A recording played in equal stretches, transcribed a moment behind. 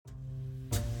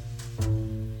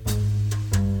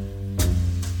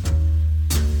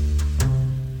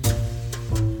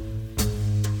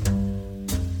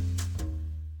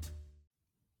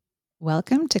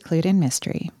Welcome to Clued in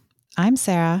Mystery. I'm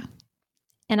Sarah.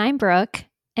 And I'm Brooke,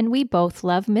 and we both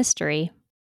love mystery.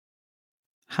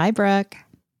 Hi, Brooke.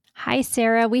 Hi,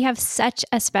 Sarah. We have such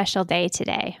a special day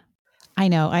today. I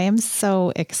know. I am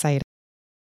so excited.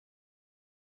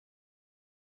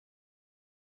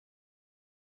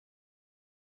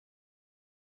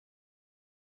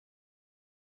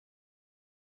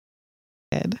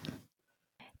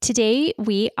 Today,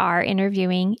 we are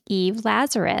interviewing Eve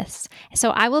Lazarus. So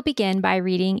I will begin by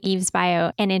reading Eve's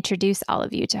bio and introduce all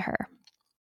of you to her.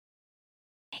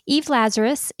 Eve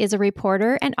Lazarus is a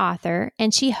reporter and author,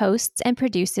 and she hosts and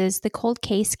produces the Cold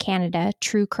Case Canada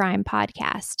True Crime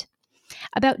podcast.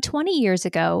 About 20 years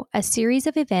ago, a series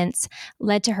of events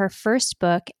led to her first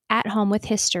book, At Home with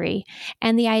History,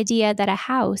 and the idea that a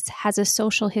house has a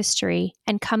social history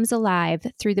and comes alive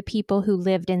through the people who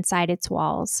lived inside its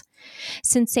walls.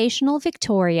 Sensational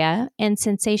Victoria and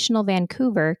Sensational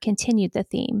Vancouver continued the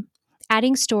theme,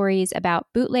 adding stories about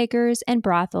bootleggers and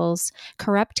brothels,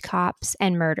 corrupt cops,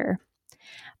 and murder.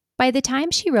 By the time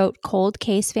she wrote Cold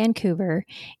Case Vancouver,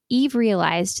 Eve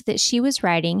realized that she was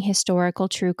writing historical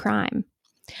true crime.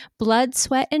 Blood,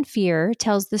 Sweat, and Fear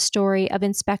tells the story of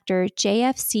Inspector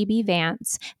J.F.C.B.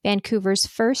 Vance, Vancouver's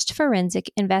first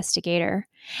forensic investigator,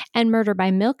 and Murder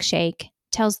by Milkshake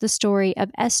tells the story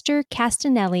of Esther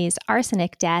Castanelli's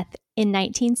arsenic death in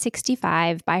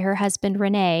 1965 by her husband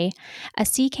Renee, a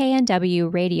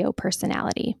CKNW radio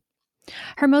personality.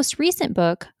 Her most recent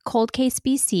book, Cold Case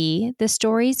BC, The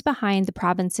Stories Behind the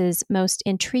Province's Most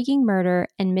Intriguing Murder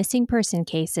and Missing Person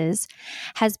Cases,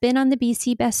 has been on the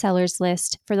BC bestsellers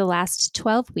list for the last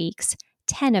 12 weeks,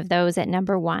 10 of those at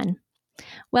number 1.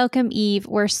 Welcome, Eve.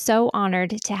 We're so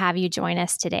honored to have you join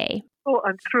us today. Oh,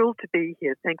 I'm thrilled to be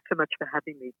here. Thanks so much for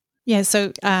having me. Yeah,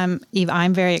 so Eve,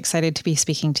 I'm very excited to be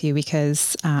speaking to you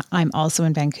because I'm also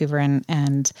in Vancouver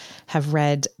and have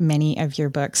read many of your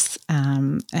books.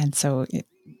 And so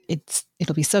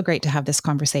it'll be so great to have this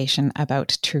conversation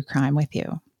about true crime with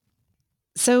you.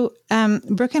 So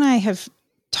Brooke and I have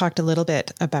talked a little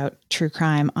bit about true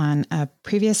crime on a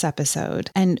previous episode.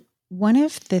 And one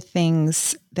of the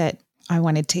things that I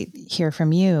wanted to hear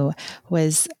from you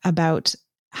was about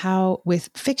how with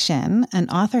fiction, an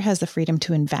author has the freedom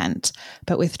to invent,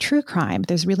 but with true crime,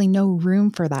 there's really no room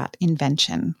for that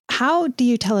invention. How do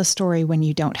you tell a story when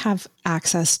you don't have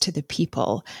access to the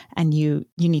people and you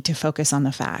need to focus on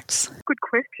the facts? Good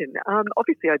question.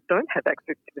 Obviously, I don't have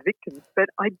access to the victims, but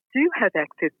I do have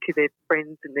access to their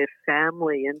friends and their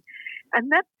family.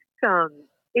 And that's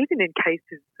even in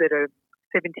cases that are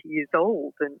 70 years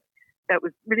old. And that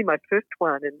was really my first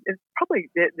one, and it's probably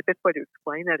the best way to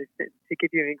explain that is to give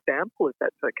you an example, if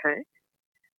that's okay.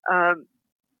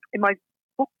 In my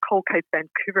book, Cold Case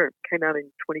Vancouver, came out in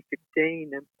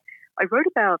 2015, and I wrote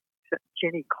about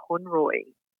Jenny Conroy.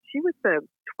 She was a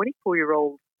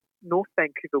 24-year-old North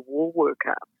Vancouver war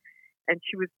worker, and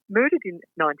she was murdered in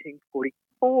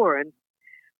 1944, and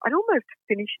I'd almost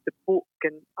finished the book,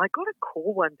 and I got a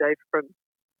call one day from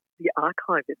the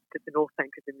archivist at the North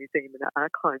Vancouver Museum and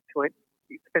Archives, who I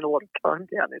spent a lot of time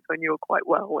down there, so I knew her quite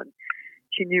well, and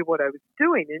she knew what I was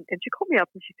doing. And she called me up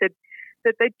and she said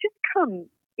that they'd just come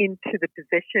into the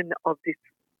possession of this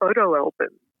photo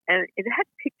album, and it had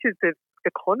pictures of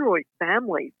the Conroy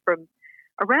family from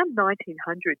around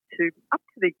 1900 to up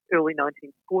to the early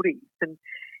 1940s. And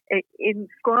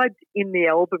inscribed in the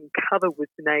album cover was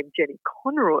the name Jenny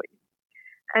Conroy.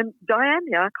 And Diane,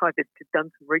 the archivist, had done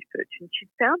some research, and she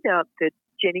found out that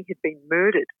Jenny had been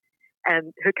murdered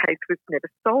and her case was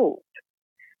never solved.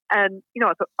 And,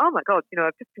 I thought, oh, my God,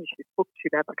 I've just finished this book, too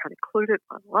bad I can't include it,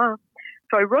 blah, blah.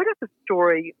 So I wrote up a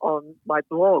story on my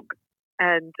blog,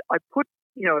 and I put,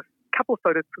 a couple of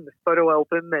photos from the photo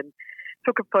album and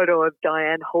took a photo of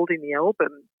Diane holding the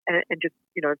album and just,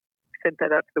 sent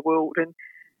that out to the world. And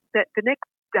that the next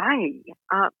day,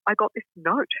 I got this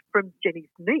note from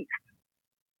Jenny's niece.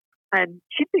 And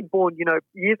she'd been born,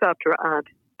 years after her aunt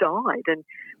died, and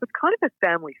it was kind of a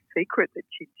family secret that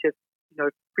she'd just,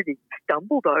 really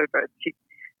stumbled over. She'd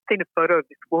seen a photo of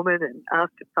this woman and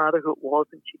asked her father who it was,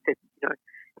 and she said,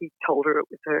 he told her it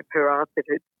was her aunt that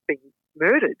had been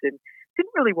murdered, and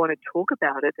didn't really want to talk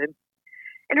about it. And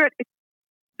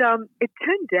it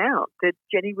turned out that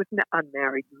Jenny was an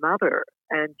unmarried mother,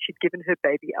 and she'd given her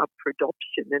baby up for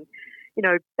adoption. And,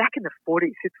 back in the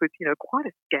 40s, this was, quite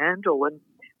a scandal. And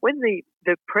when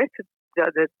the press,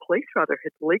 the police rather,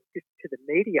 had leaked this to the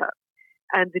media,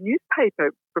 and the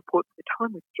newspaper reports at the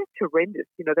time was just horrendous.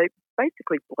 They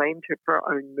basically blamed her for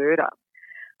her own murder.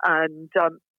 And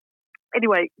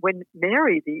anyway, when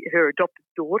Mary, her adopted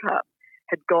daughter,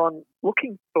 had gone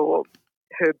looking for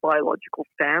her biological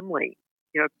family,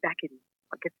 back in,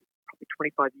 I guess,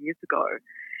 probably 25 years ago.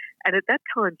 And at that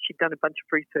time, she'd done a bunch of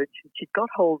research and she'd got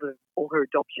hold of all her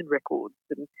adoption records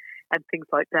and things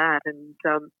like that. And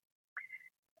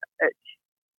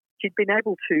she'd been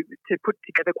able to put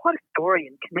together quite a story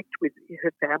and connect with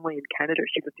her family in Canada.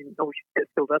 She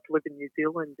still does live in New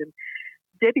Zealand. And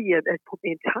Debbie had put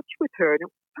me in touch with her, and it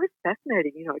was so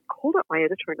fascinating. I called up my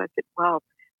editor and I said, wow,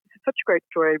 this is such a great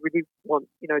story. I really want,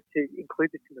 to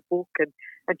include this in the book. And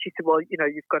she said, well,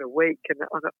 you've got a week. And,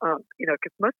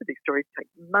 because most of these stories take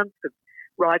months of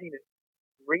writing and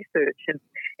research. And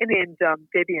in the end,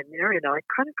 Debbie and Mary and I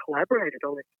kind of collaborated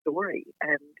on this story,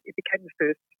 and it became the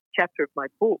first chapter of my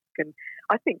book. And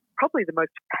I think probably the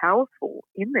most powerful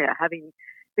in there, having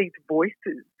these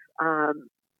voices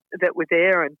that were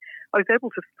there. And I was able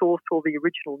to source all the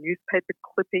original newspaper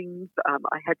clippings.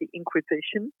 I had the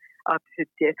Inquisition after her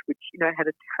death, which, had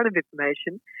a ton of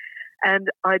information. And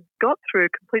I got through a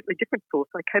completely different source.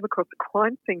 I came across the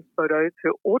crime scene photos,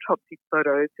 her autopsy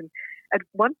photos, and at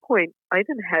one point I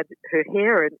even had her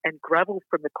hair and gravel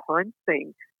from the crime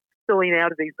scene spilling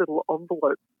out of these little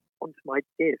envelopes onto my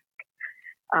desk.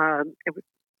 It was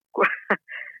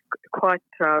quite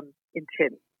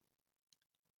intense.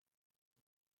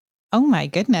 Oh my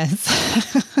goodness.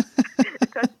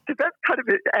 Does that kind of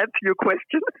answer your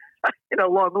question in a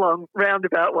long, long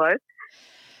roundabout way?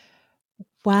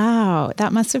 Wow.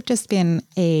 That must have just been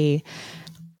a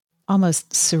almost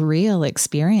surreal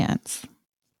experience.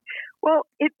 Well,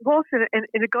 it was, and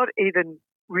it got even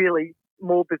really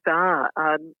more bizarre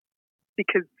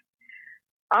because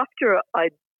after I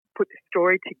put the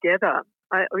story together,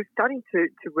 I was starting to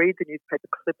read the newspaper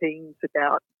clippings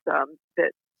about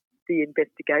the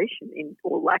investigation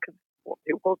or lack of what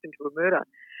there was into a murder.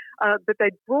 But they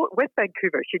brought West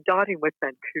Vancouver. She died in West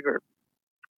Vancouver,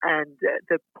 and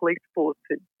the police force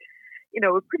had,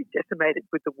 were pretty decimated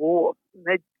with the war. And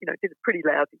they, did a pretty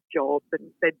lousy job.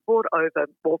 And they'd brought over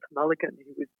Walter Mulligan,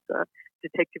 who was a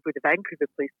detective with the Vancouver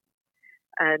police,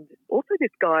 and also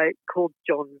this guy called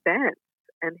John Vance,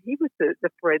 and he was the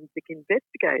forensic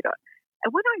investigator.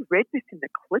 And when I read this in the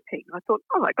clipping, I thought,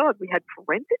 oh my God, we had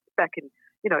forensics back in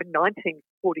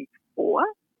 1944.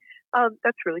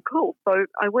 That's really cool. So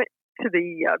I went to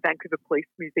the Vancouver Police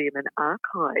Museum and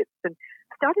Archives and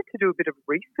started to do a bit of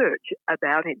research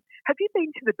about him. Have you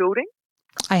been to the building?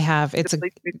 I have. It's the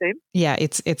Police Museum? Yeah,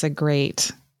 it's a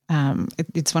great.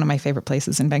 It's one of my favorite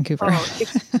places in Vancouver. Oh,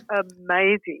 it's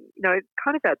amazing. It's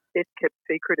kind of our best kept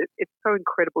secret. It's so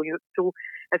incredible. It still,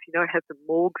 as you know, has the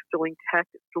morgue still intact.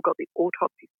 It's still got the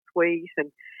autopsy suite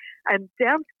and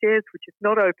downstairs, which is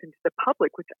not open to the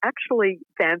public, which is actually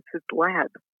Vance's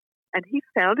lab. And he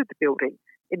founded the building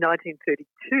in 1932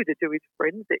 to do his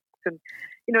forensics. And,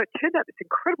 it turned out this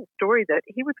incredible story that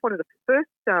he was one of the first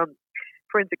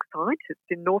forensic scientists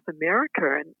in North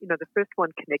America and, the first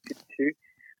one connected to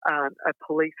a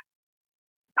police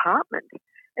department.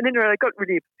 And then I got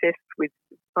really obsessed with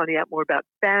finding out more about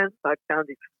Vance. I found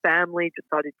his family,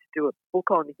 decided to do a book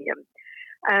on him.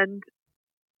 And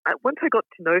once I got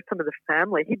to know some of the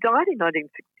family, he died in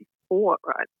 1964,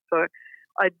 right? So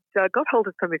I got hold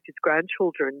of some of his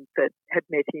grandchildren that had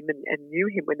met him and knew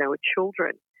him when they were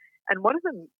children. And one of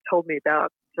them told me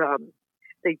about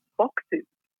these boxes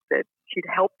that she'd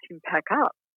helped him pack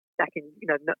up back in,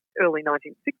 early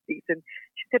 1960s. And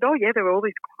she said, oh, yeah, there were all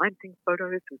these crime scene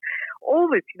photos and all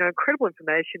this, incredible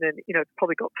information. And, it's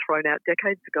probably got thrown out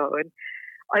decades ago. And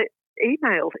I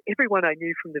emailed everyone I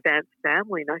knew from the Vance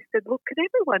family. And I said, look, could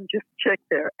everyone just check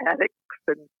their attics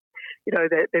and,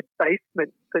 their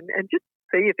basements and just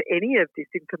see if any of this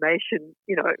information,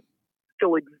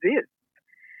 still exists.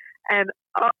 And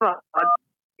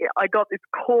I got this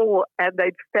call and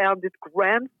they'd found this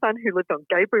grandson who lived on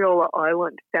Gabriola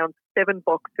Island, found 7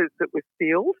 boxes that were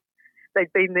sealed.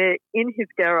 They'd been there in his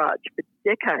garage for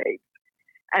decades.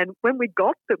 And when we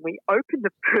got them, we opened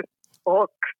the first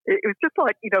box. It was just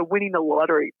like, winning the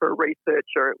lottery for a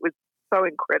researcher. It was so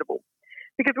incredible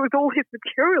because it was all his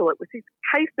material. It was his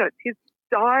case notes, his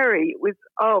diary. It was,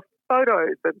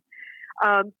 photos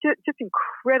and just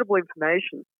incredible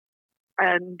information.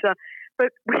 And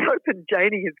but we opened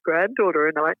Janie, his granddaughter,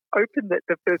 and I opened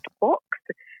the first box,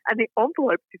 and the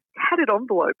envelope, this padded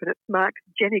envelope, and it's marked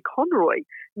Jenny Conroy,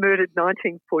 murdered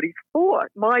 1944.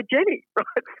 My Jenny,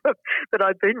 right, that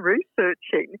I'd been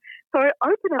researching. So I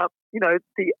opened up,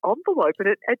 the envelope, and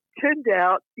it turned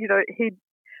out, he'd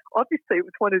obviously it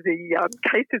was one of the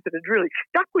cases that had really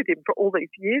stuck with him for all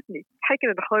these years, and he'd taken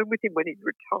it home with him when he'd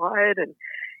retired, and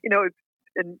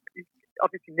and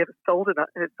obviously never sold it,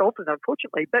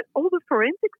 unfortunately. But all the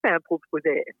forensic samples were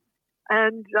there,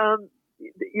 and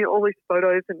all these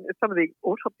photos and some of the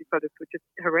autopsy photos were just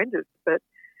horrendous. But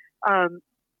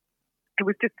it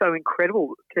was just so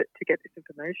incredible to get this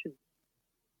information.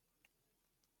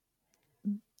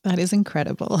 That is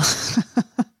incredible.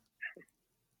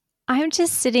 I'm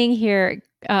just sitting here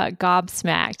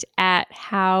gobsmacked at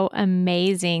how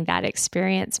amazing that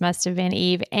experience must have been,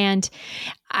 Eve. And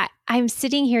I'm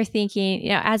sitting here thinking,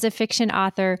 as a fiction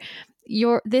author,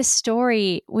 this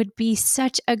story would be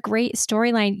such a great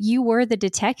storyline. You were the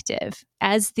detective.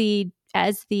 As the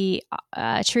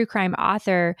true crime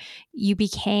author, you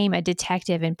became a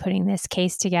detective in putting this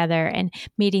case together and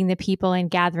meeting the people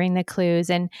and gathering the clues.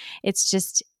 And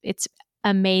it's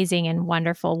amazing and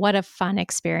wonderful. What a fun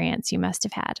experience you must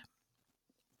have had.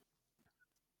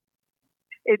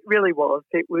 It really was.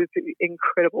 It was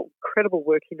incredible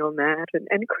working on that, and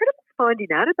incredible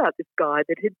finding out about this guy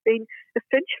that had been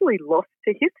essentially lost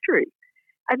to history.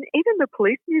 And even the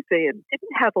police museum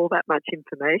didn't have all that much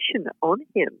information on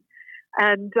him.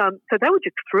 And so they were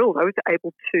just thrilled. I was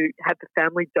able to have the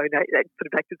family donate, sort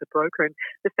of act as a broker, and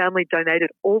the family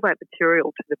donated all that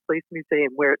material to the police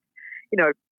museum where it's,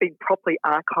 been properly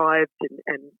archived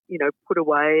and put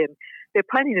away. And they're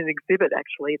planning an exhibit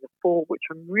actually in the fall, which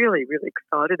I'm really, really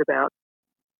excited about.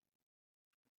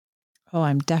 Oh,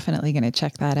 I'm definitely going to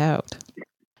check that out.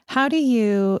 How do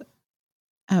you,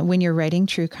 when you're writing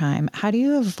true crime, how do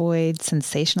you avoid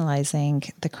sensationalizing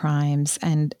the crimes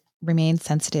and remain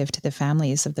sensitive to the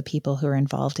families of the people who are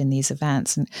involved in these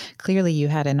events? And clearly you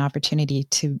had an opportunity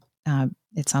to,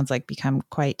 it sounds like, become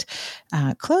quite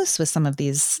close with some of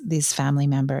these family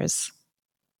members.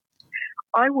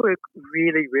 I work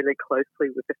really, really closely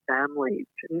with the families,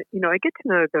 and I get to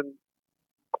know them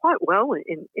quite well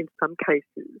in some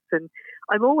cases. And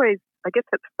I'm always, I guess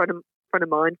that's front of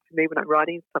mind for me when I'm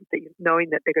writing something, knowing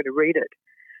that they're going to read it.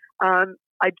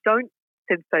 I don't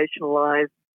sensationalize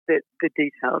the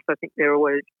details. I think they're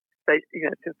always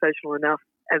sensational enough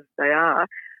as they are,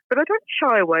 but I don't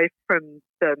shy away from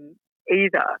them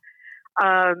either.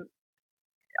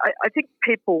 I think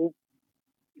people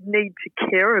need to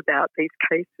care about these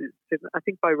cases, and I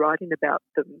think by writing about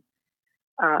them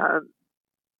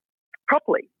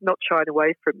properly, not shying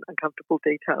away from uncomfortable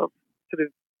details, sort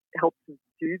of helps them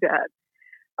do that.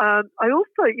 I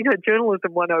also,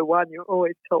 journalism 101, you're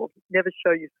always told never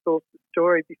show your source the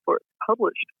story before it's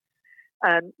published.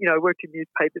 And, I worked in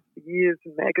newspapers for years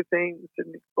and magazines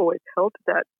and always held to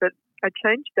that. But I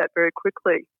changed that very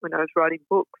quickly when I was writing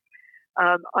books.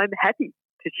 I'm happy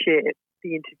to share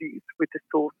the interviews with the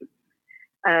sources.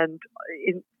 And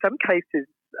in some cases,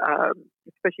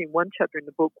 especially in one chapter in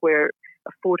the book where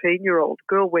a 14-year-old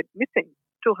girl went missing,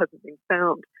 still hasn't been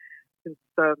found since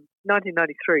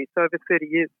 1993, so over 30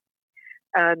 years.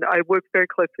 And I worked very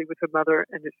closely with her mother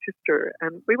and her sister,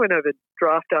 and we went over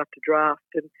draft after draft.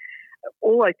 And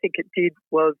all I think it did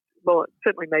was, well, it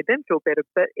certainly made them feel better,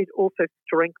 but it also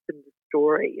strengthened the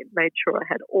story. It made sure I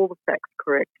had all the facts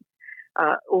correct.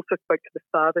 Also spoke to the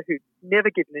father who'd never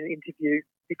given an interview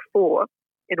before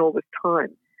in all this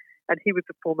time, and he was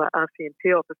a former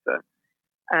RCMP officer.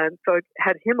 And so I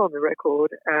had him on the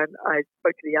record, and I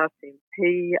spoke to the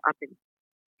RCMP up in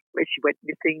where she went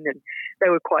missing, and they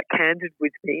were quite candid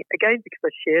with me, again, because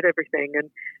I shared everything. And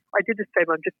I did the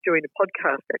same. I'm just doing a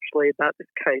podcast, actually, about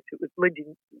this case. It was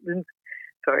Lindsay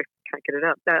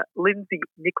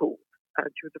Nichols.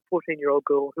 She was a 14-year-old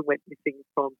girl who went missing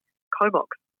from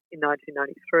Comox in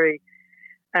 1993.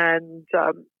 And,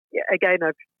 again,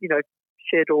 I've,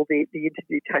 shared all the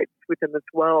interview tapes with them as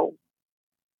well.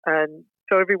 And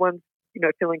so everyone's,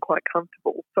 feeling quite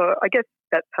comfortable. So I guess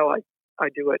that's how I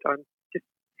do it. I'm just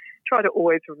try to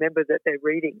always remember that they're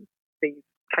reading these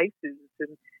cases.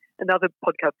 And another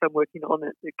podcast I'm working on,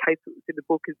 the case that was in the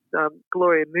book, is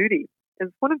Gloria Moody. And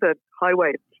it's one of the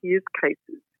Highway of Tears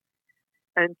cases.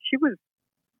 And she was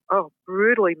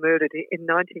brutally murdered in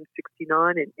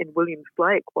 1969 in Williams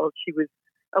Lake while she was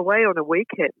away on a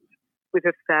weekend with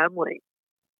her family.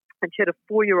 And she had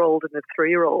a 4-year-old and a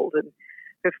 3-year-old. And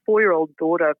her 4-year-old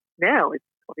daughter now is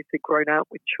obviously grown up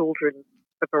with children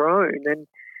of her own. And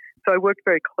so I worked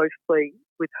very closely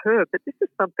with her. But this is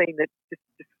something that just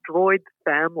destroyed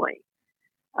the family,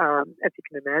 as you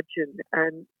can imagine.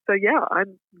 And so, yeah,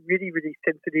 I'm really, really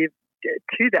sensitive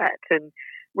to that, and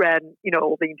ran,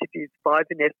 all the interviews by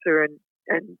Vanessa,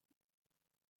 and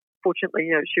fortunately,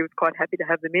 she was quite happy to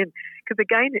have them in. Because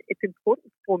again, it's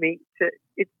important for me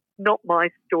it's not my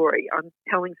story. I'm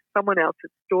telling someone else's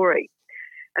story.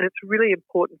 And it's really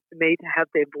important for me to have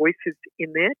their voices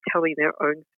in there telling their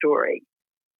own story.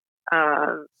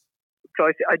 So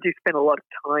I do spend a lot of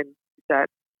time with that.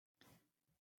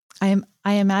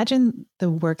 I imagine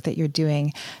the work that you're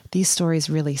doing, these stories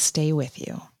really stay with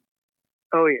you.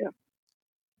 Oh, yeah.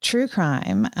 True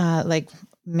crime, like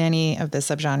many of the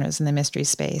subgenres in the mystery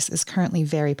space, is currently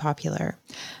very popular.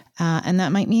 And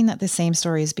that might mean that the same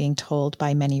story is being told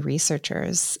by many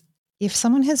researchers. If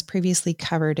someone has previously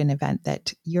covered an event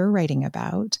that you're writing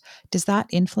about, does that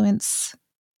influence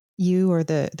you or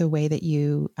the way that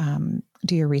you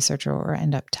do your research or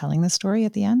end up telling the story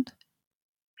at the end?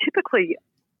 Typically,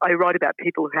 I write about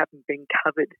people who haven't been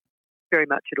covered very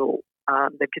much at all.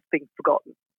 They've just been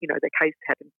forgotten. The case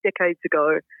happened decades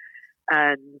ago,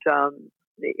 and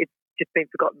it's just been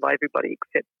forgotten by everybody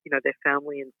except, their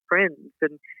family and friends.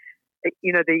 And,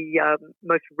 the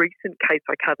most recent case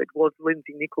I covered was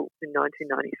Lindsay Nichols in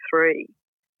 1993.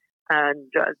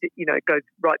 And, it goes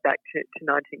right back to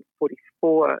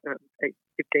 1944, a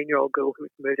 15-year-old girl who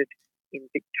was murdered in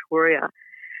Victoria.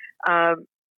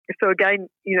 So again,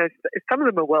 some of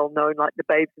them are well known, like the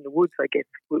Babes in the Woods, I guess,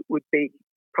 would be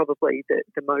probably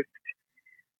the most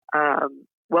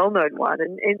well-known one.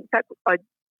 And in fact, I'd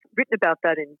written about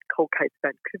that in Cold Case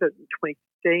Vancouver in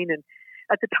 2015. And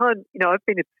at the time, I've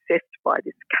been obsessed by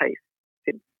this case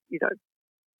since, the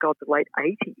late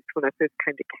 80s when I first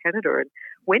came to Canada, and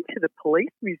went to the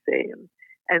police museum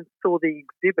and saw the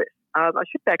exhibit. I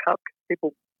should back up because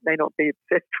people may not be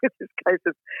obsessed with this case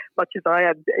as much as I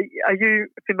am. Are you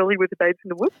familiar with the Babes in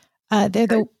the Woods?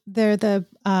 They're the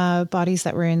bodies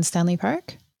that were in Stanley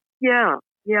Park? Yeah.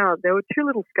 There were two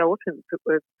little skeletons that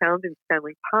were found in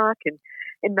Stanley Park in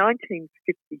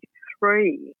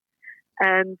 1953.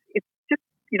 And it's just,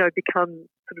 become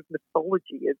sort of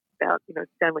mythology about,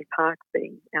 Stanley Park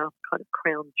being our kind of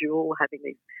crown jewel, having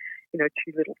these,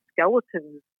 two little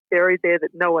skeletons buried there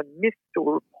that no one missed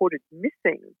or reported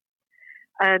missing.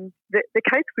 And the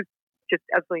case was just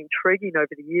absolutely intriguing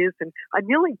over the years, and I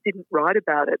nearly didn't write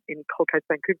about it in Cold Case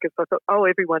Vancouver because I thought,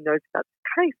 everyone knows about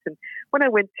the case. And when I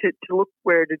went to look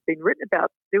where it had been written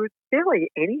about, there was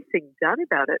barely anything done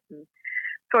about it. And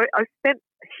so I spent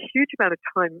a huge amount of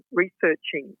time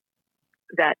researching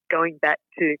that, going back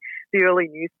to the early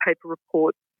newspaper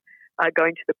reports,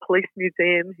 going to the police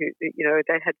museum, who,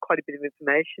 they had quite a bit of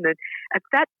information. And at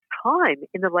that time,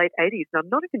 in the late 80s, and I'm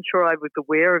not even sure I was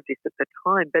aware of this at the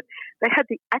time, but they had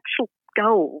the actual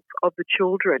skulls of the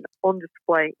children on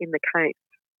display in the case.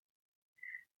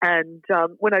 And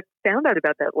when I found out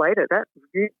about that later, that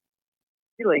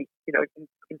really,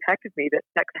 impacted me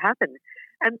that could happen.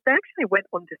 And they actually went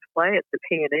on display at the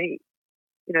P&E,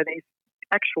 these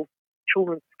actual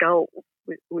children's skulls,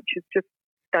 which is just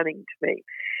stunning to me.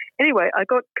 Anyway, I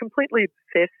got completely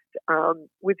obsessed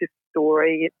with this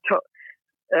story. It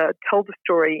told the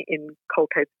story in Cold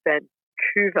Case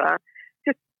Vancouver,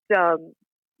 just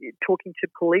talking to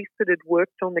police that had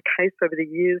worked on the case over the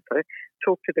years. I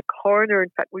talked to the coroner.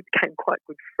 In fact, we became quite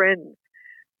good friends.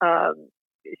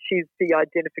 She's the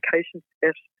identification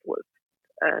specialist,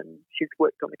 and she's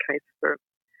worked on the case for,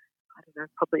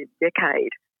 probably a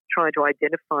decade, trying to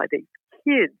identify these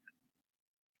kids.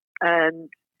 And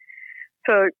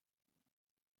so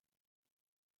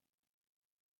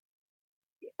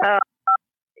I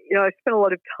spent a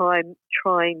lot of time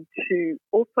trying to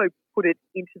also put it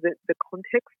into the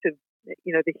context of,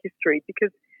 the history,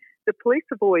 because the police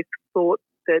have always thought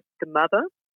that the mother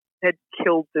had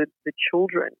killed the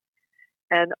children.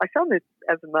 And I found this,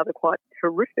 as a mother, quite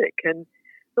horrific.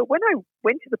 But when I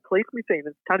went to the police museum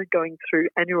and started going through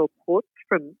annual reports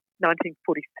from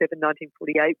 1947,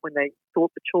 1948, when they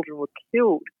thought the children were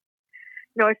killed,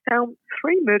 I found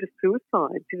 3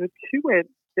 murder-suicides, 2 where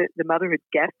the mother had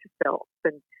gassed herself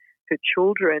and her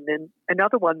children, and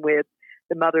another one where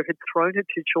the mother had thrown her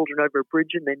 2 children over a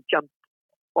bridge and then jumped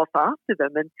off after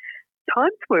them. And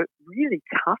times were really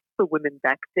tough for women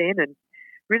back then, and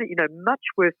really, much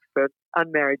worse for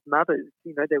unmarried mothers.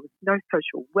 There was no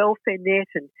social welfare net,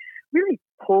 and really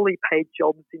poorly paid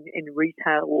jobs in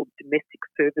retail or domestic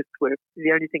service were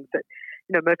the only things that,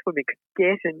 most women could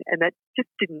get, and that just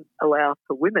didn't allow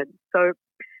for women. So,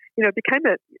 it became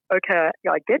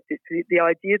I get this, the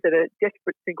idea that a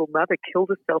desperate single mother killed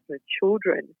herself and her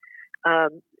children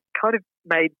kind of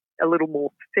made a little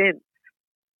more sense.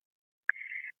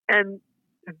 And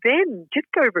then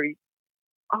just over,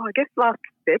 last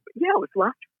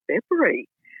February,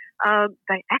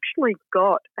 they actually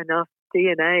got enough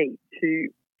DNA to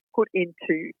put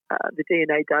into the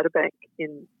DNA databank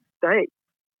in the States,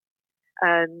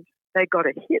 and they got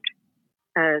a hit,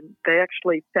 and they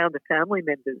actually found the family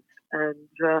members, and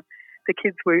the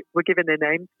kids were given their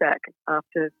names back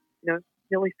after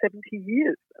nearly 70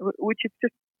 years, which is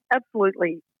just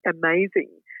absolutely amazing,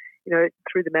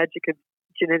 through the magic of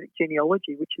genetic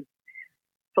genealogy, which is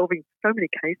solving so many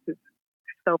cases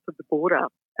south of the border.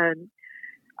 And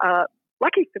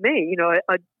lucky for me,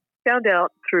 I found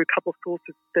out through a couple of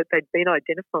sources that they'd been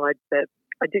identified, that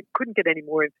couldn't get any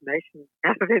more information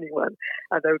out of anyone.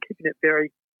 They were keeping it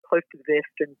very close to the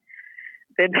vest. And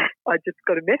then I just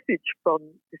got a message from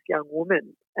this young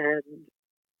woman, and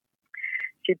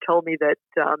she told me that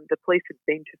the police had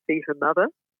been to see her mother,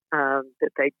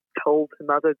 that they told her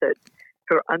mother that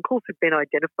her uncles had been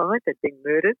identified, they'd been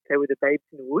murdered, they were the babes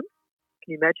in the woods.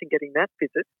 Can you imagine getting that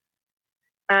visit?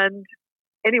 And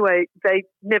anyway, they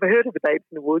never heard of the babes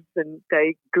in the woods, and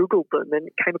they Googled them and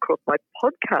came across my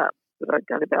podcast that I'd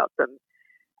done about them.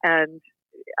 And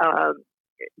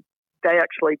they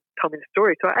actually told me the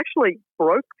story. So I actually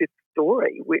broke this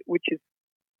story, which is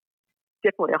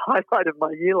definitely a highlight of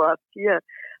my year last year.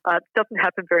 It doesn't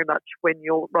happen very much when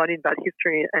you're writing about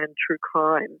history and true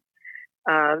crime.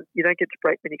 You don't get to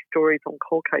break many stories on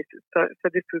cold cases. So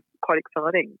this was quite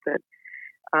exciting that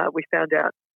we found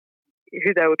out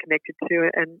who they were connected to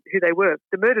and who they were.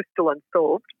 The murder's still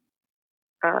unsolved,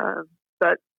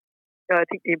 but I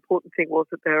think the important thing was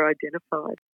that they're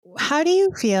identified. How do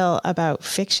you feel about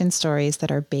fiction stories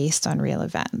that are based on real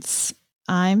events?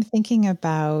 I'm thinking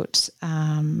about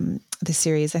the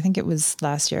series, I think it was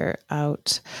last year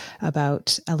out,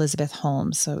 about Elizabeth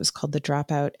Holmes. So it was called The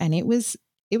Dropout, and it was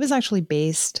actually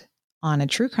based on a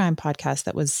true crime podcast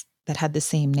that had the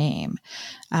same name.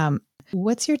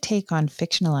 What's your take on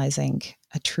fictionalizing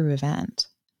a true event?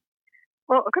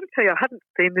 Well, I've got to tell you, I haven't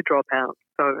seen The Dropout,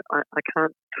 so I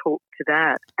can't talk to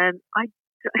that. And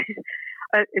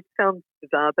it sounds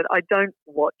bizarre, but I don't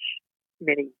watch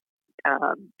many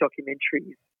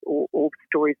documentaries or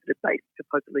stories that are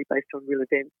supposedly based on real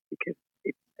events, because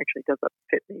it actually does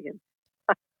upset me.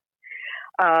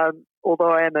 And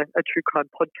although I am a true crime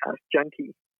podcast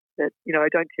junkie, that I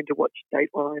don't tend to watch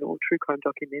Dateline or true crime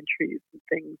documentaries and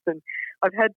things. And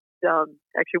I've had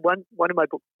actually one of my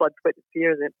books, Blood, Sweat and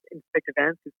Fear, and Inspector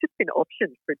Vance, has just been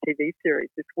optioned for a TV series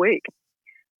this week.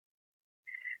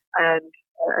 And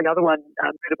another one,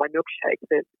 Murder by Milkshake,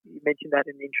 that you mentioned that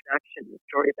in the introduction, the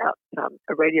story about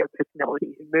a radio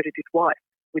personality who murdered his wife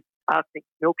with arsenic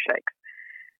milkshakes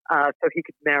so he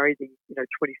could marry the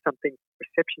 20-something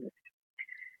receptionist.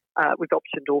 Was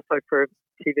optioned also for a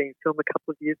TV and film a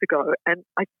couple of years ago. And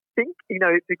I think,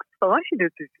 as exciting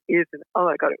as this is, and oh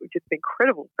my God, it would just be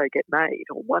incredible if they get made,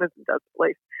 or one of them does at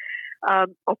least,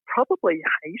 I'll probably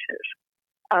hate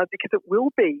it because it will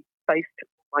be based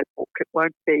on my book. It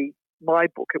won't be my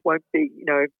book. It won't be,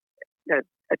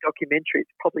 a documentary.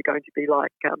 It's probably going to be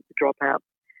like The Dropout,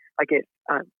 I guess,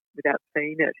 without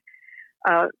seeing it.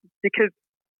 Because,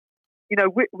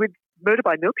 with Murder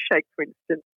by Milkshake, for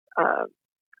instance,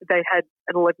 they had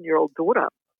an 11-year-old daughter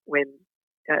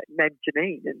named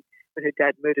Janine, and when her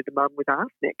dad murdered her mum with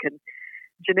arsenic. And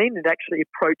Janine had actually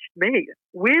approached me,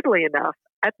 weirdly enough,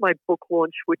 at my book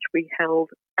launch, which we held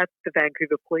at the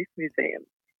Vancouver Police Museum.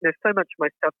 So much of my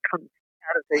stuff comes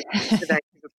out of the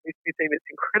Vancouver Police Museum. It's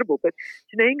incredible. But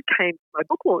Janine came to my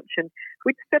book launch, and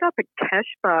we'd set up a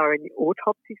cash bar in the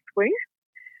autopsy suite.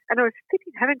 And I was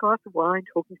sitting, having a glass of wine,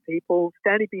 talking to people,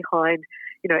 standing behind,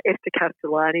 Esther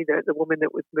Castellani, the woman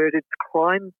that was murdered,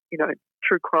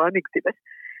 true crime exhibit.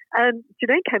 And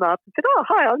Janine came up and said, "Oh,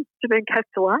 hi, I'm Janine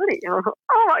Castellani." And I thought,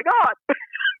 "Oh my God."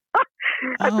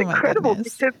 That's incredible,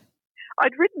 because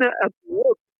I'd written a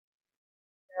blog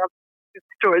about this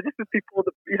story. This was before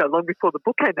long before the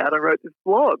book came out. I wrote this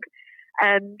blog.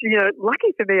 And,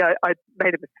 lucky for me, I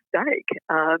made a mistake.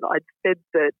 I'd said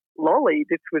that Lolly,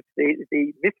 this was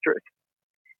the mistress,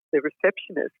 the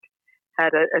receptionist,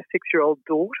 had a 6-year-old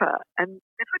daughter. And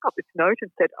then I got this note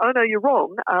and said, "Oh, no, you're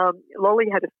wrong. Lolly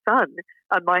had a son,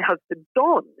 my husband,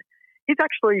 Don. He's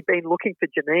actually been looking for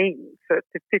Janine for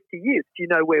 50 years. Do you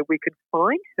know where we could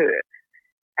find her?"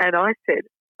 And I said,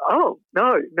 "Oh,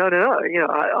 no.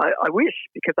 I wish,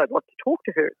 because I'd love to talk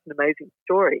to her. It's an amazing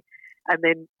story." And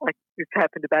then, this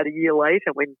happened about a year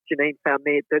later when Janine found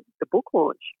me at the book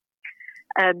launch.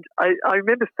 And I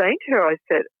remember saying to her, I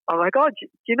said, "Oh my God, do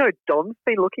you know Don's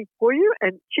been looking for you?"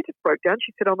 And she just broke down.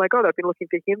 She said, "Oh my God, I've been looking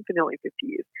for him for nearly 50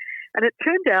 years. And it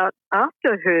turned out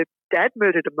after her dad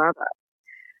murdered her mother,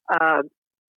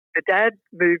 the dad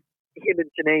moved him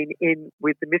and Janine in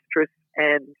with the mistress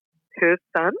and her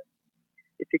son,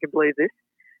 if you can believe this.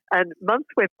 And months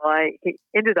went by, he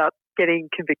ended up getting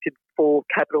convicted for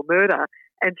capital murder,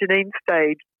 and Janine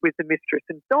stayed with the mistress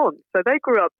and Don. So they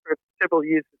grew up for several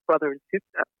years as brother and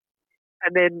sister.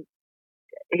 And then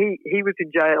he was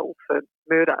in jail for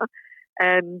murder.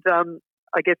 And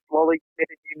I guess Lolly met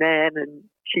a new man, and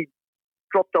she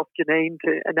dropped off Janine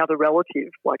to another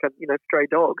relative, like a stray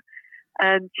dog.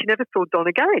 And she never saw Don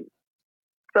again.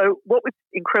 So what was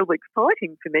incredibly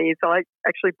exciting for me is I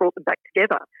actually brought them back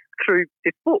together through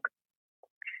this book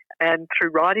and through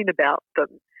writing about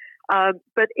them.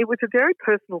 But it was a very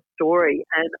personal story,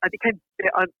 and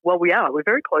we're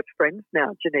very close friends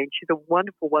now, Janine. She's a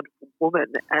wonderful, wonderful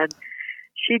woman, and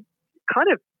she kind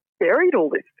of buried all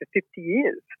this for 50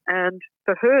 years. And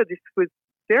for her, this was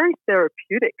very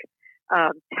therapeutic,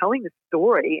 telling the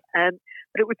story.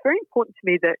 But it was very important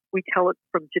to me that we tell it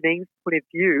from Janine's point of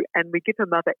view, and we give her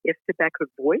mother Esther back her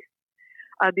voice,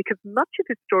 because much of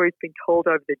the story has been told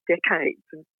over the decades.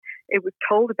 And it was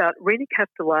told about Rene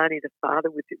Castellani, the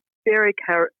father, was this very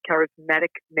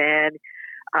charismatic man.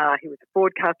 He was a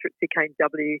broadcaster at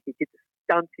CKNW. He did the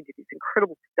stunts. He did these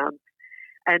incredible stunts.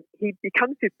 And he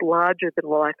becomes this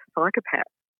larger-than-life psychopath.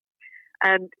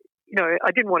 And,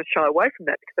 I didn't want to shy away from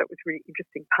that because that was a really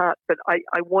interesting part. But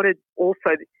I wanted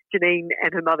also Janine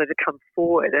and her mother to come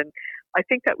forward. And I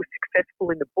think that was successful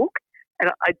in the book.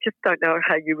 And I just don't know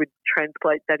how you would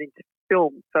translate that into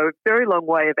film. So a very long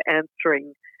way of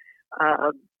answering.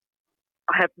 I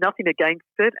have nothing against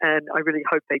it, and I really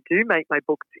hope they do make my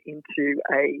books into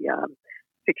a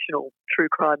fictional true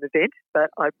crime event, but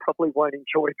I probably won't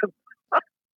enjoy them.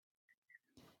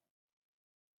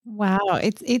 Wow.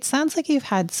 It sounds like you've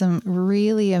had some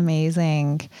really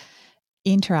amazing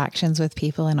interactions with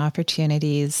people and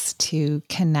opportunities to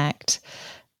connect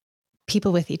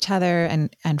people with each other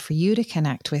and for you to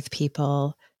connect with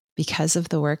people because of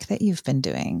the work that you've been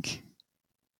doing.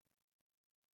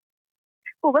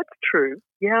 Well, that's true.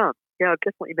 Yeah, I've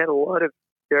definitely met a lot of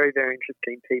very, very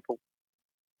interesting people.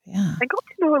 Yeah. And got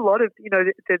to know a lot of,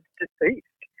 the deceased.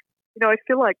 I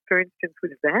feel like, for instance,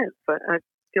 with Vance, I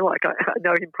feel like I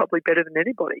know him probably better than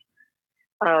anybody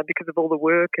because of all the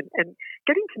work and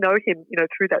getting to know him,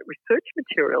 through that research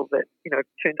material that,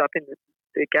 turned up in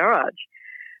the garage.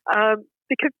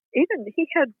 Because even he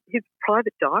had his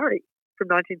private diary from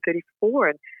 1934,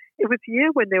 and it was the year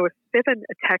when there were 7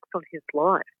 attacks on his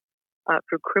life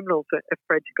for criminals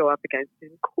afraid to go up against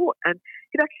him in court. And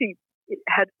it actually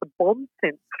had a bomb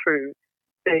sent through,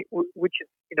 which is,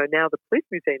 now the police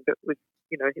museum, but was,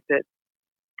 the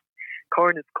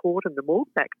coroner's court and the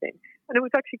morgue back then. And it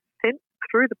was actually sent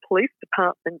through the police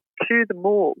department to the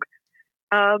morgue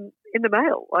in the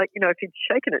mail. Like, if he'd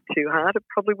shaken it too hard, it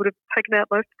probably would have taken out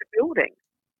most of the building.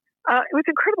 It was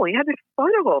incredible. He had this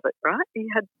photo of it, right? He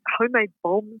had homemade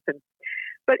bombs,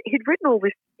 but he'd written all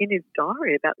this in his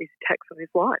diary about these attacks on his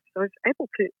life. So I was able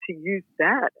to use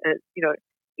that,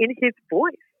 in his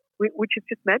voice, which is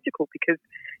just magical because,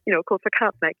 of course, I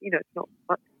can't make, it's not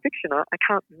like fiction. I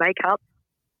can't make up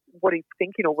what he's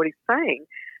thinking or what he's saying.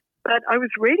 But I was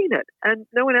reading it, and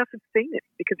no one else had seen it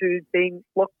because it had been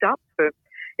locked up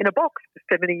in a box for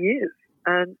 70 years.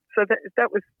 And so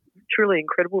that was truly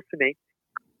incredible to me.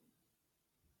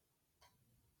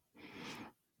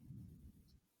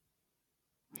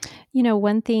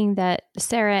 One thing that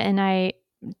Sarah and I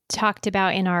talked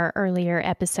about in our earlier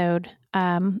episode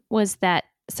was that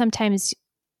sometimes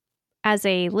as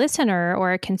a listener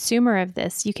or a consumer of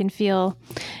this, you can feel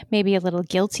maybe a little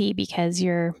guilty because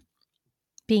you're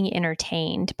being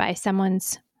entertained by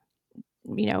someone's,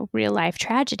 real life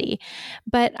tragedy.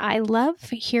 But I love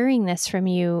hearing this from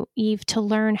you, Eve, to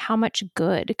learn how much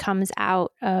good comes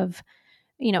out of,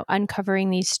 uncovering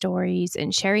these stories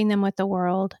and sharing them with the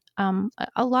world.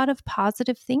 A lot of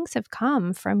positive things have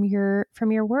come from your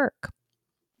work.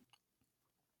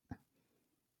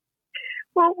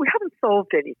 Well, we haven't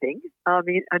solved anything. I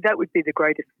mean, and that would be the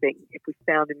greatest thing if we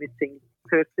found a missing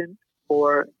person,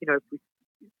 or if we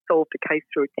solved a case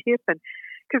through a tip. And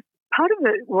because part of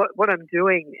what I'm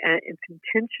doing, it's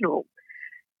intentional,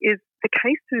 is the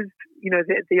cases.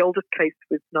 The oldest case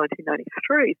was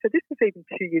 1993, so this was even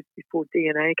 2 years before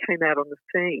DNA came out on the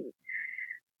scene.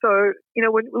 So,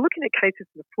 when we're looking at cases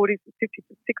in the 40s and 50s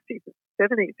and 60s and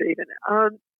 70s even,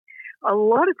 a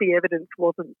lot of the evidence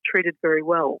wasn't treated very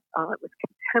well. It was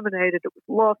contaminated, it was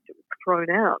lost, it was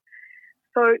thrown out.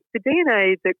 So the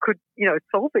DNA that could,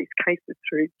 solve these cases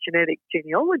through genetic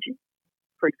genealogy,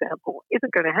 for example,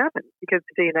 isn't going to happen because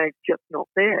the DNA is just not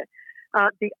there.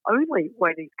 The only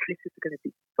way these cases are going to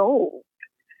be solved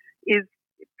is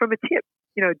from a tip.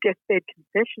 Deathbed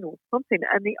confession or something.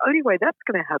 And the only way that's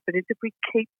going to happen is if we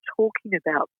keep talking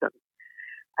about them.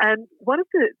 And one of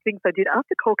the things I did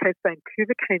after Cold Case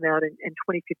Vancouver came out in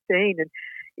 2015, and,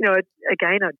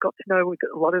 again, I got to know with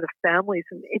a lot of the families,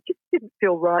 and it just didn't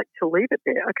feel right to leave it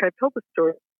there. Okay, I've told the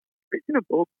story, it's in a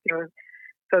book,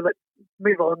 so let's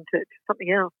move on to something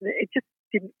else. And it just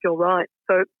didn't feel right.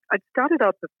 So I started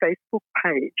up a Facebook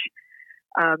page,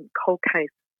 Cold Case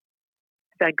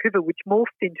Vancouver, which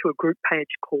morphed into a group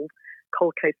page called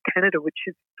Cold Case Canada, which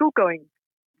is still going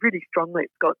really strongly.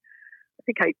 It's got, I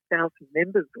think, 8,000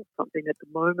 members or something at the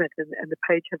moment, and the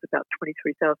page has about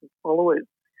 23,000 followers.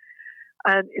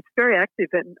 And it's very active.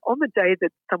 And on the day that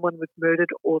someone was murdered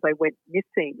or they went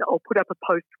missing, I'll put up a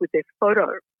post with their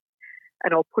photo,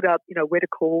 and I'll put up, where to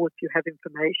call if you have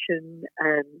information.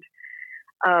 And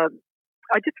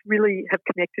I just really have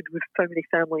connected with so many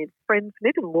family and friends,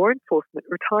 and even law enforcement.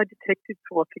 Retired detectives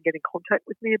will often get in contact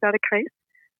with me about a case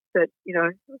that,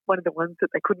 one of the ones that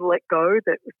they couldn't let go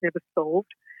that was never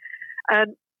solved.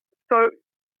 And so,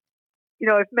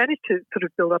 I've managed to sort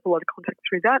of build up a lot of contacts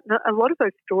through that. And a lot of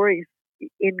those stories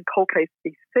in Cold Case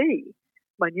BC,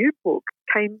 my new book,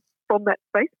 came from that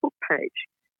Facebook page,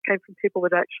 came from people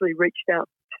that actually reached out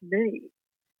to me.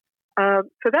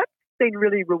 So that's been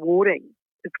really rewarding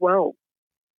as well.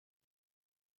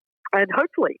 And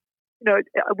hopefully,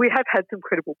 we have had some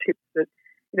credible tips that,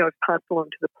 have passed along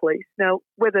to the police. Now,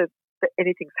 whether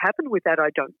anything's happened with that, I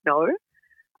don't know,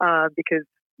 because,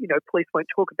 police won't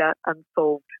talk about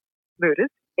unsolved murders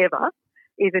ever,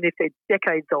 even if they're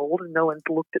decades old and no one's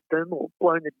looked at them or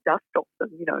blown the dust off them,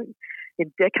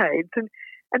 in decades.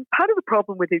 And part of the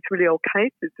problem with these really old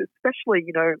cases, especially,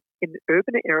 in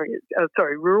urban areas,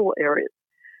 rural areas,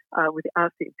 with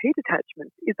RCMP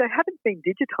detachments, is they haven't been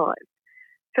digitised.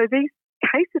 So these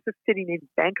cases are sitting in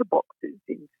banker boxes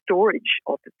in storage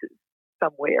offices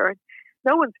somewhere, and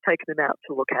no one's taken them out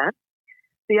to look at.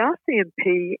 The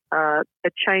RCMP are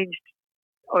changed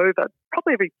over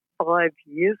probably every 5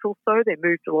 years or so. They're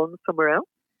moved along somewhere else,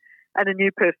 and a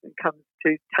new person comes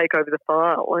to take over the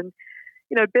file. And,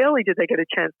 barely do they get a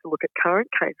chance to look at current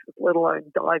cases, let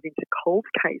alone dive into cold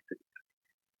cases.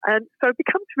 And so it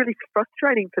becomes really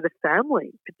frustrating for the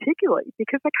family, particularly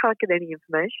because they can't get any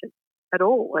information at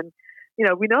all. And,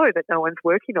 we know that no one's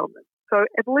working on them. So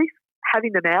at least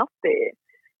having them out there,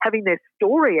 having their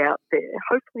story out there,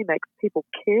 hopefully makes people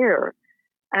care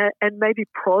and maybe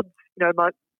prods, my,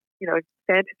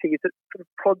 fantasy is it sort of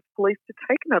prods police to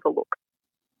take another look.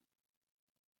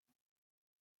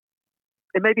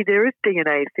 And maybe there is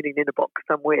DNA sitting in a box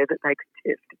somewhere that they can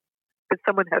test, but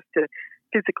someone has to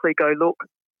physically go look.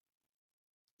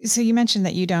 So you mentioned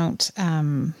that you don't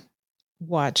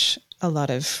watch a lot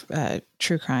of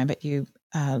true crime, but you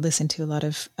listen to a lot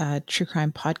of true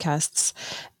crime podcasts.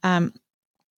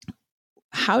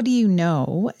 How do you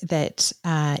know that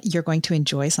you're going to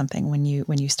enjoy something when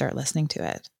you start listening to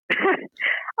it?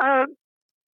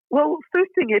 Well,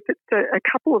 first thing, if it's a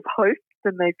couple of hosts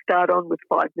and they start on with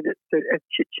 5 minutes of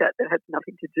chit-chat that has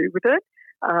nothing to do with it,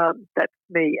 that's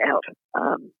me out.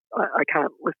 I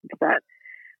can't listen to that.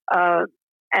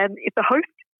 And if the host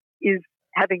is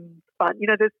having fun,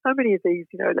 there's so many of these,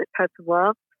 let's have some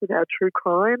laughs with our true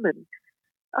crime, and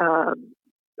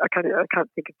I can't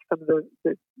think of some of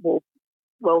the more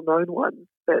well-known ones,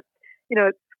 but,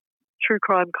 it's true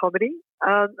crime comedy.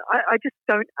 I just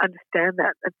don't understand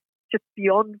that. It's just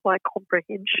beyond my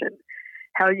comprehension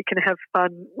how you can have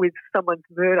fun with someone's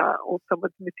murder or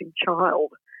someone's missing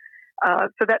child.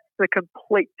 So that's the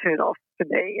complete turn-off for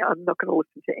me. I'm not going to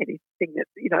listen to anything that,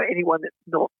 anyone that's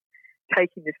not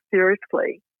taking this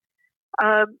seriously.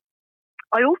 I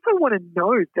also want to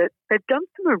know that they've done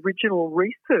some original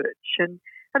research and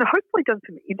hopefully done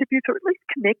some interviews, or at least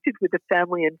connected with the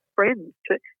family and friends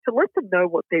to let them know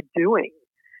what they're doing.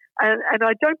 And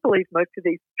I don't believe most of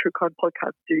these true crime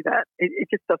podcasts do that. It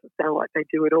just doesn't sound like they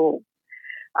do at all.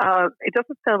 It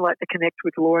doesn't sound like they connect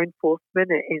with law enforcement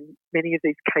in many of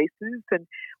these cases. And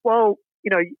while,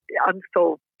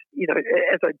 unsolved,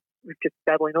 as I was just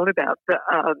babbling on about, the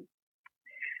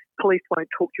police won't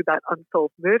talk to you about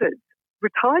unsolved murders,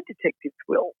 retired detectives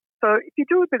will. So if you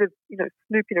do a bit of,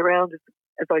 snooping around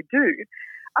as I do,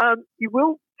 you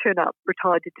will turn up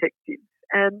retired detectives.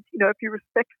 And, if you're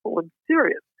respectful and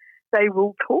serious, they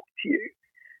will talk to you.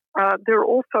 There are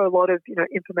also a lot of,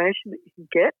 information that you can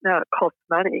get. Now, it costs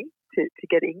money to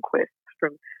get inquests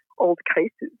from old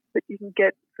cases, but you can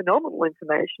get phenomenal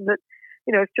information that,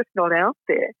 is just not out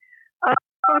there.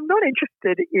 I'm not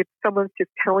interested if someone's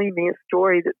just telling me a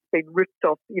story that's been ripped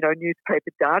off,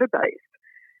 newspaper database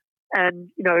and,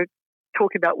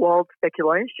 talking about wild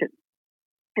speculation.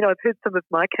 I've heard some of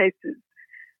my cases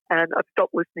and I've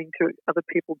stopped listening to other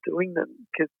people doing them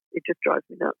because it just drives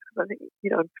me nuts because I think,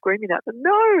 I'm screaming at them,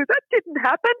 no, that didn't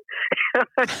happen.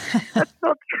 That's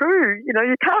not true. You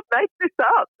can't make this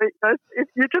up. If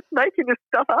you're just making this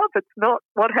stuff up, it's not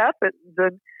what happened.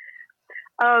 And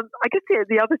I guess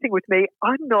the other thing with me,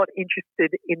 I'm not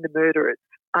interested in the murderers.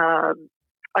 I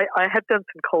have done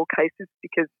some cold cases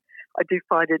because I do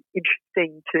find it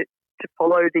interesting to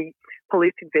follow the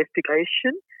police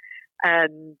investigation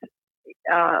and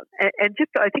just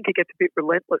I think it gets a bit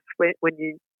relentless when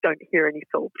you don't hear any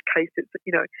solved cases.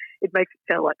 It makes it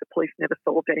sound like the police never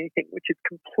solved anything, which is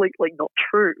completely not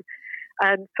true.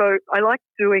 And so I like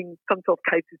doing some solved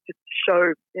cases just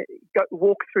to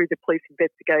walk through the police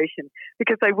investigation,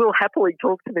 because they will happily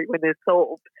talk to me when they're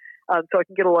solved. So I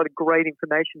can get a lot of great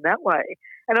information that way.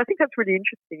 And I think that's really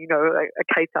interesting. You know, a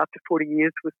case after 40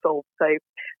 years was solved, say,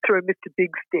 through a Mr.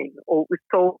 Big sting, or it was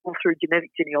solved through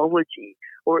genetic genealogy,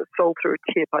 or it was solved through a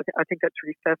tip. I think that's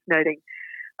really fascinating.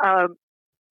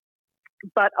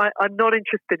 But I'm not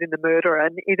interested in the murder,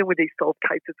 and even with these solved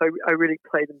cases, I really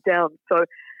play them down. So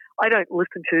I don't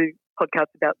listen to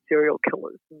podcasts about serial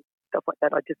killers and stuff like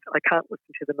that. I can't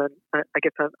listen to them, and I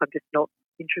guess I'm just not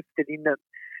interested in them.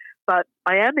 But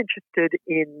I am interested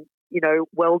in, you know,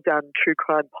 well-done true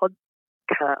crime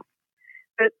podcasts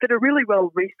that are really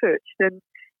well researched. And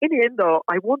in the end, though,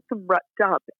 I want them wrapped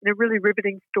up in a really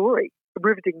riveting story, a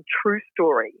riveting true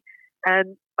story.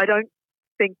 And I don't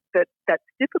think that that's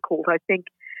difficult. I think,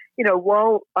 you know,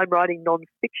 while I'm writing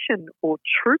non-fiction or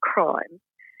true crime,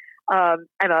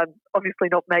 and I'm obviously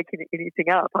not making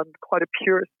anything up, I'm quite a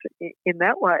purist in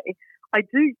that way, I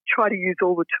do try to use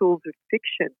all the tools of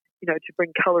fiction, you know, to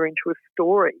bring colour into a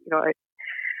story. You know,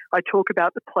 I talk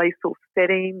about the place or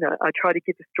setting. I try to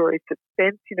give the story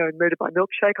suspense. You know, in Murder by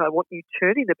Milkshake, I want you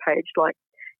turning the page like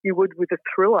you would with a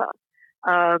thriller.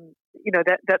 You know,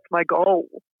 that's my goal.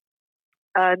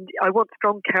 And I want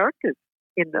strong characters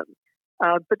in them.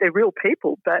 But they're real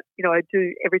people. But, you know, I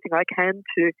do everything I can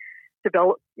to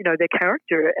develop, you know, their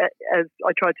character, as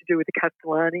I tried to do with the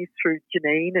Castellanis through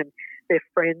Janine and their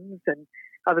friends and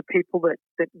other people that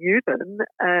knew them,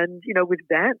 and, you know, with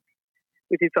Vance,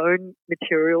 with his own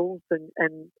materials,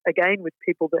 and again with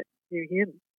people that knew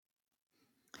him.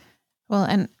 Well,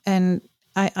 and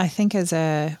I think as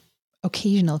a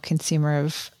occasional consumer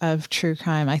of true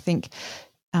crime, I think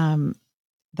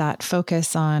that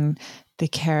focus on the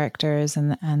characters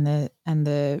and the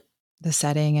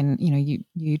setting, and, you know,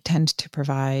 you tend to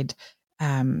provide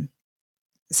some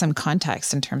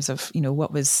context in terms of, you know,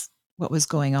 what was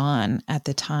going on at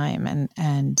the time,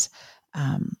 and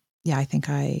yeah, I think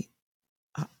I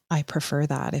prefer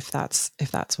that if that's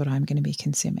what I'm going to be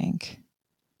consuming.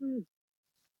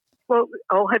 Well,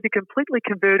 I'll have you completely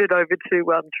converted over to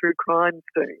true crime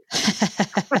soon.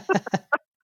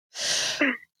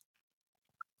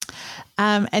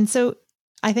 And so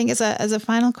I think as a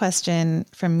final question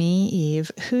from me, Eve,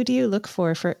 who do you look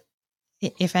for,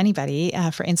 if anybody,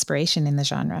 for inspiration in the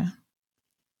genre?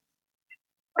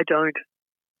 I don't.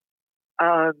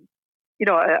 You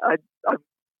know, I've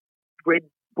read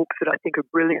books that I think are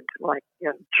brilliant, like, you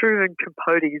know, Truman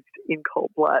Capote's In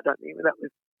Cold Blood. I mean, that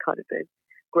was kind of a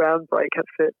groundbreaker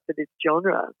for this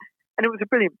genre. And it was a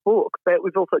brilliant book, but it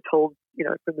was also told, you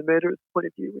know, from the murderer's point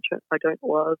of view, which I don't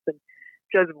love. And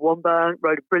Joseph Wambaugh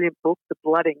wrote a brilliant book, The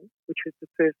Blooding, which was the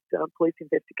first police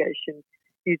investigation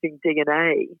using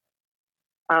DNA.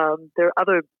 There are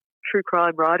other true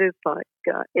crime writers like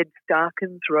Ed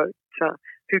Starkins wrote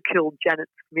Who Killed Janet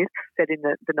Smith, set in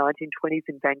the 1920s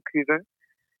in Vancouver.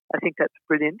 I think that's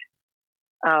brilliant.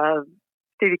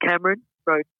 Stevie Cameron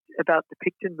wrote about the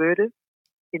Picton murders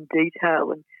in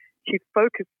detail, and she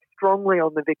focused strongly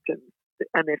on the victims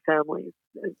and their families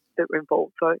that were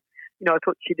involved. So, you know, I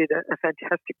thought she did a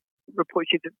fantastic report.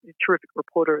 She's a terrific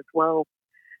reporter as well,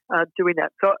 doing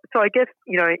that. So I guess,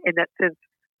 you know, in that sense,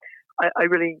 I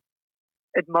really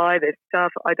admire their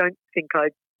stuff. I don't think I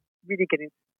really get,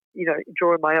 you know,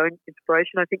 draw my own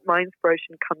inspiration. I think my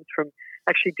inspiration comes from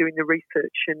actually doing the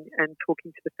research and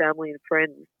talking to the family and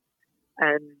friends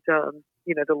and,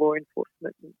 you know, the law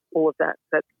enforcement and all of that.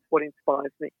 That's what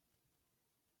inspires me.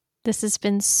 This has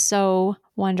been so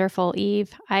wonderful,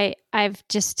 Eve. I've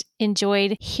just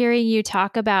enjoyed hearing you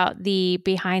talk about the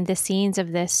behind the scenes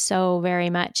of this so very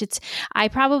much. I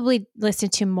probably listen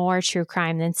to more true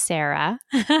crime than Sarah,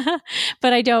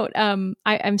 but I don't.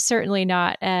 I'm certainly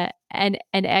not an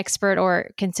expert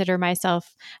or consider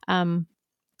myself,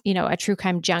 you know, a true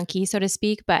crime junkie, so to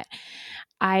speak. But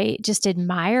I just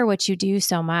admire what you do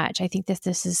so much. I think this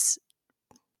is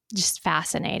just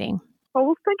fascinating. Oh,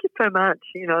 well, thank you so much.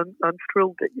 You know, I'm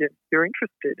thrilled that you're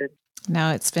interested.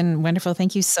 No, it's been wonderful.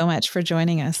 Thank you so much for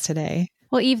joining us today.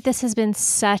 Well, Eve, this has been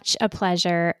such a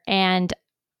pleasure. And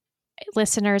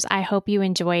listeners, I hope you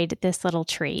enjoyed this little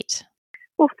treat.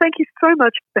 Well, thank you so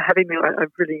much for having me.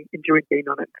 I've really enjoyed being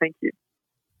on it. Thank you.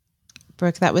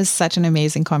 Brooke, that was such an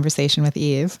amazing conversation with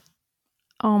Eve.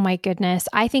 Oh my goodness.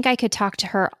 I think I could talk to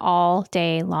her all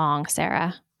day long,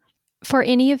 Sarah. For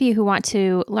any of you who want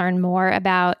to learn more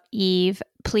about Eve,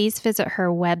 please visit her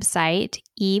website,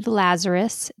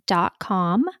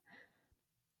 evelazarus.com.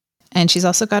 And she's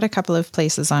also got a couple of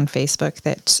places on Facebook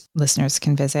that listeners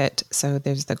can visit. So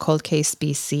there's the Cold Case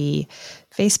BC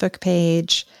Facebook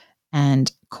page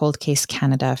and Cold Case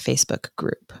Canada Facebook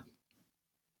group.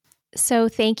 So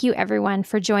thank you everyone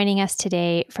for joining us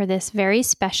today for this very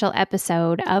special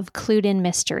episode of Clued in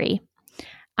Mystery.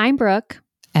 I'm Brooke.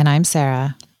 And I'm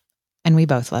Sarah, and we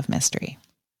both love mystery.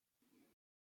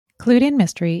 Clued in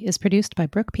Mystery is produced by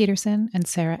Brooke Peterson and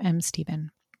Sarah M.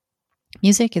 Stephen.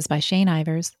 Music is by Shane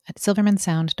Ivers at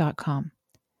silvermansound.com.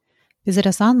 Visit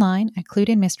us online at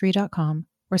cluedinmystery.com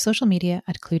or social media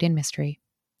at Clued in Mystery.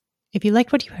 If you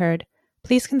liked what you heard,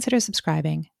 please consider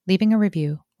subscribing, leaving a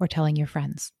review, or telling your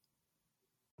friends.